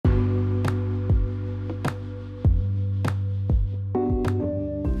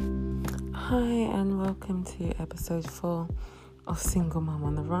Hi and welcome to episode 4 of Single Mum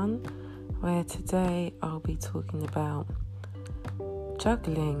on the Run, where today I'll be talking about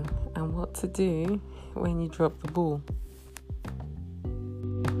juggling and what to do when you drop the ball.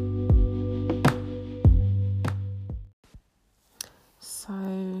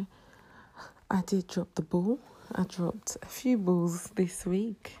 So I did drop the ball. I dropped a few balls this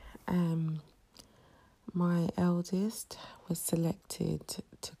week. My eldest was selected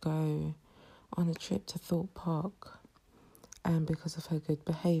to go on a trip to Thorpe Park because of her good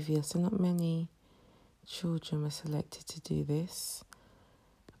behaviour. So not many children were selected to do this.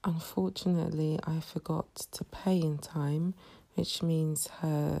 Unfortunately, I forgot to pay in time, which means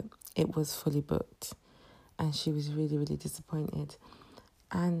it was fully booked, and she was really, really disappointed.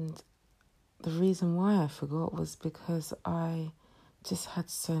 And the reason why I forgot was because I just had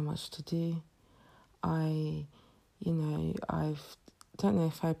so much to do. I don't know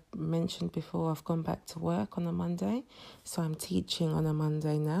if I mentioned before, I've gone back to work on a Monday, so I'm teaching on a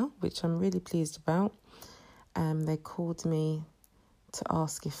Monday now, which I'm really pleased about. They called me to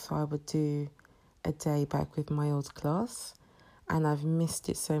ask if I would do a day back with my old class, and I've missed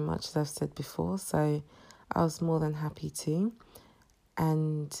it so much, as I've said before, so I was more than happy to.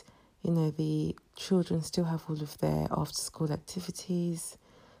 And the children still have all of their after school activities.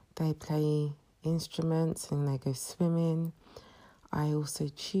 They play instruments and they go swimming. I also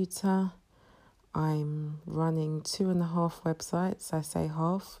tutor. I'm running 2.5 websites. I say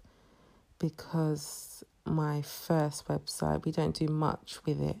half because my first website, we don't do much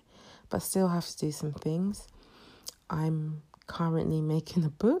with it, but still have to do some things. I'm currently making a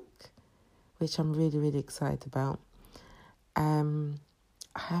book, which I'm really, really excited about. I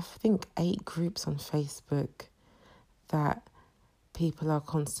have, I think, 8 groups on Facebook that people are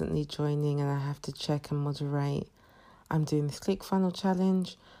constantly joining and I have to check and moderate. I'm doing this ClickFunnels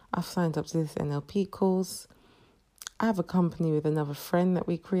challenge. I've signed up to this NLP course. I have a company with another friend that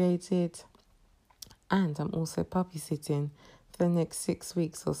we created. And I'm also puppy sitting for the next 6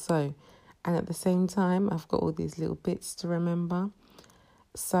 weeks or so. And at the same time, I've got all these little bits to remember.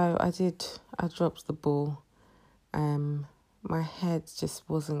 So I dropped the ball. My head just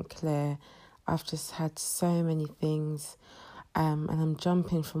wasn't clear. I've just had so many things. And I'm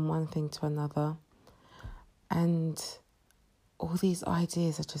jumping from one thing to another. And all these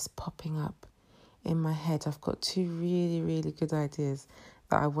ideas are just popping up in my head. I've got 2 really, really good ideas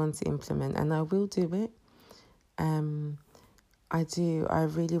that I want to implement, and I will do it. I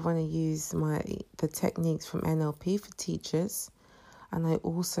really want to use the techniques from NLP for teachers, and I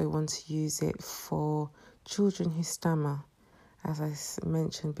also want to use it for children who stammer. As I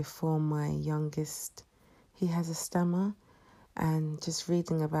mentioned before, my youngest, he has a stammer, and just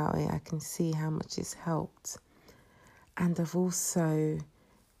reading about it, I can see how much it's helped. And I've also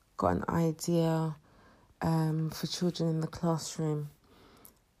got an idea for children in the classroom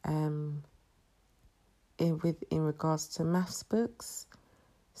in regards to maths books.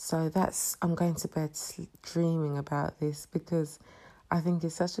 So I'm going to bed dreaming about this because I think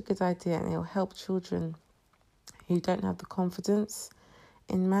it's such a good idea and it'll help children who don't have the confidence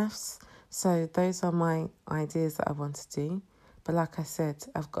in maths. So those are my ideas that I want to do. But like I said,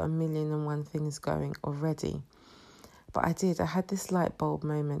 I've got 1,000,001 things going already. But I had this light bulb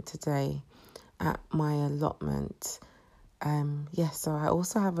moment today at my allotment. So I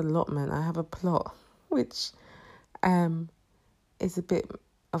also have allotment. I have a plot, which is a bit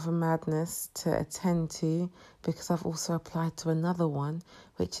of a madness to attend to because I've also applied to another one,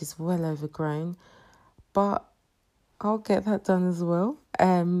 which is well overgrown. But I'll get that done as well.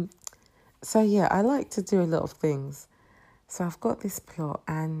 I like to do a lot of things. So I've got this plot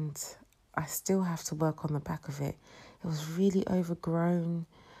and I still have to work on the back of it. It was really overgrown.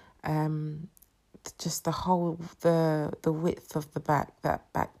 Just the width of that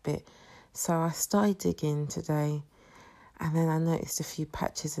back bit. So I started digging today, and then I noticed a few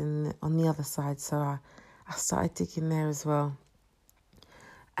patches on the other side. So I started digging there as well.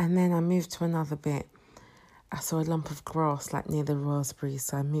 And then I moved to another bit. I saw a lump of grass like near the raspberries,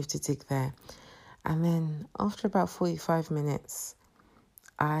 so I moved to dig there. And then after about 45 minutes,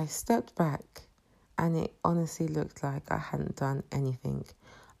 I stepped back and it honestly looked like I hadn't done anything.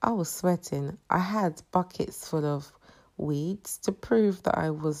 I was sweating. I had buckets full of weeds to prove that I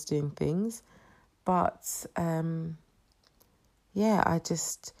was doing things. But, I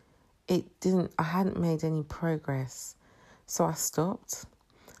hadn't made any progress. So I stopped.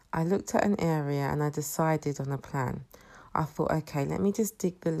 I looked at an area and I decided on a plan. I thought, okay, let me just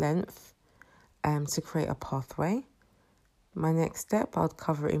dig the length to create a pathway. My next step, I'd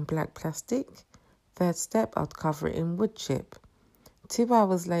cover it in black plastic. Third step, I'd cover it in wood chip. 2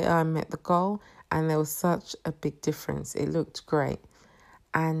 hours later, I met the goal, and there was such a big difference. It looked great.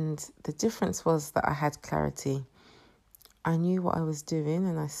 And the difference was that I had clarity. I knew what I was doing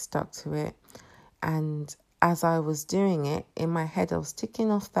and I stuck to it. And as I was doing it, in my head, I was ticking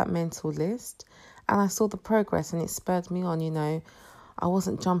off that mental list, and I saw the progress, and it spurred me on, I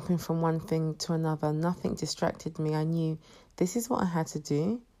wasn't jumping from one thing to another. Nothing distracted me. I knew this is what I had to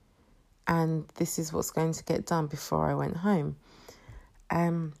do, and this is what's going to get done before I went home.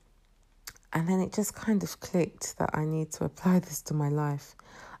 And then it just kind of clicked that I need to apply this to my life.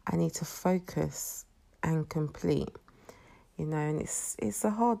 I need to focus and complete, and it's a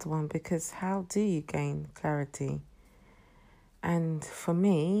hard one, because how do you gain clarity? And for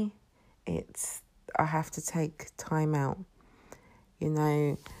me, I have to take time out,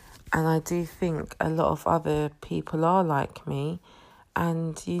 and I do think a lot of other people are like me,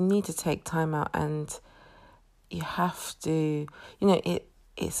 and you need to take time out, and you have to,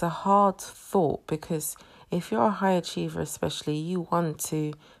 it's a hard thought, because if you're a high achiever especially, you want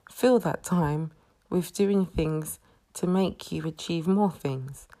to fill that time with doing things to make you achieve more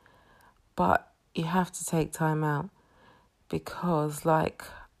things. But you have to take time out, because like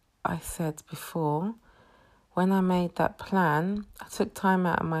I said before, when I made that plan, I took time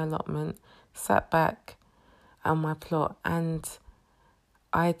out of my allotment, sat back on my plot, and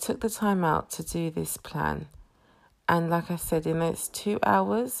I took the time out to do this plan. And like I said, in those 2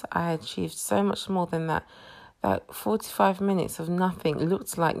 hours, I achieved so much more than that. That 45 minutes of nothing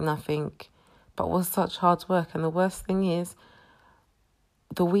looked like nothing, but was such hard work. And the worst thing is,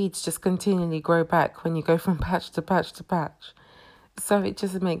 the weeds just continually grow back when you go from patch to patch to patch. So it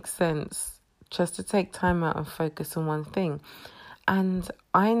just makes sense just to take time out and focus on one thing. And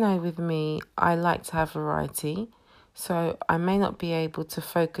I know with me, I like to have variety. So I may not be able to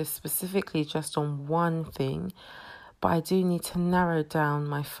focus specifically just on one thing, but I do need to narrow down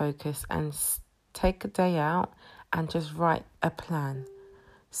my focus and take a day out and just write a plan.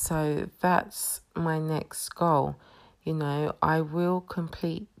 So that's my next goal. I will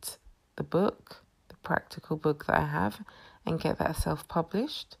complete the book, the practical book that I have, and get that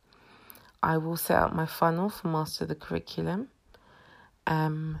self-published. I will set up my funnel for Master the Curriculum.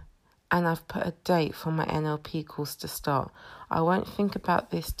 And I've put a date for my NLP course to start. I won't think about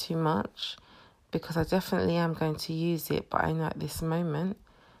this too much, because I definitely am going to use it, but I know at this moment,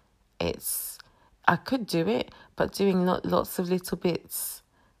 I could do it, but doing lots of little bits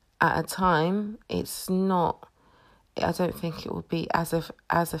at a time, I don't think it will be as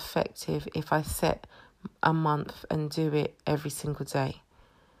effective if I set a month and do it every single day.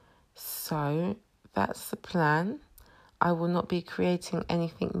 So that's the plan. I will not be creating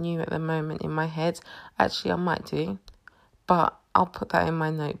anything new at the moment in my head. Actually, I might do, but I'll put that in my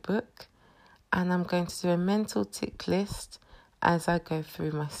notebook, and I'm going to do a mental tick list as I go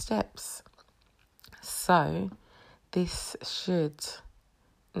through my steps. So this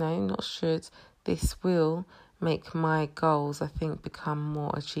will make my goals, I think, become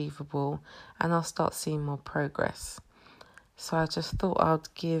more achievable, and I'll start seeing more progress. So I just thought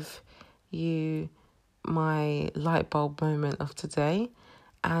I'd give you my light bulb moment of today,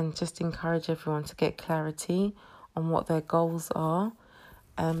 and just encourage everyone to get clarity on what their goals are,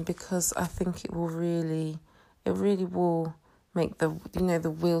 because I think it really will make the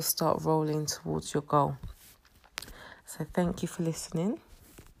wheel start rolling towards your goal. So thank you for listening.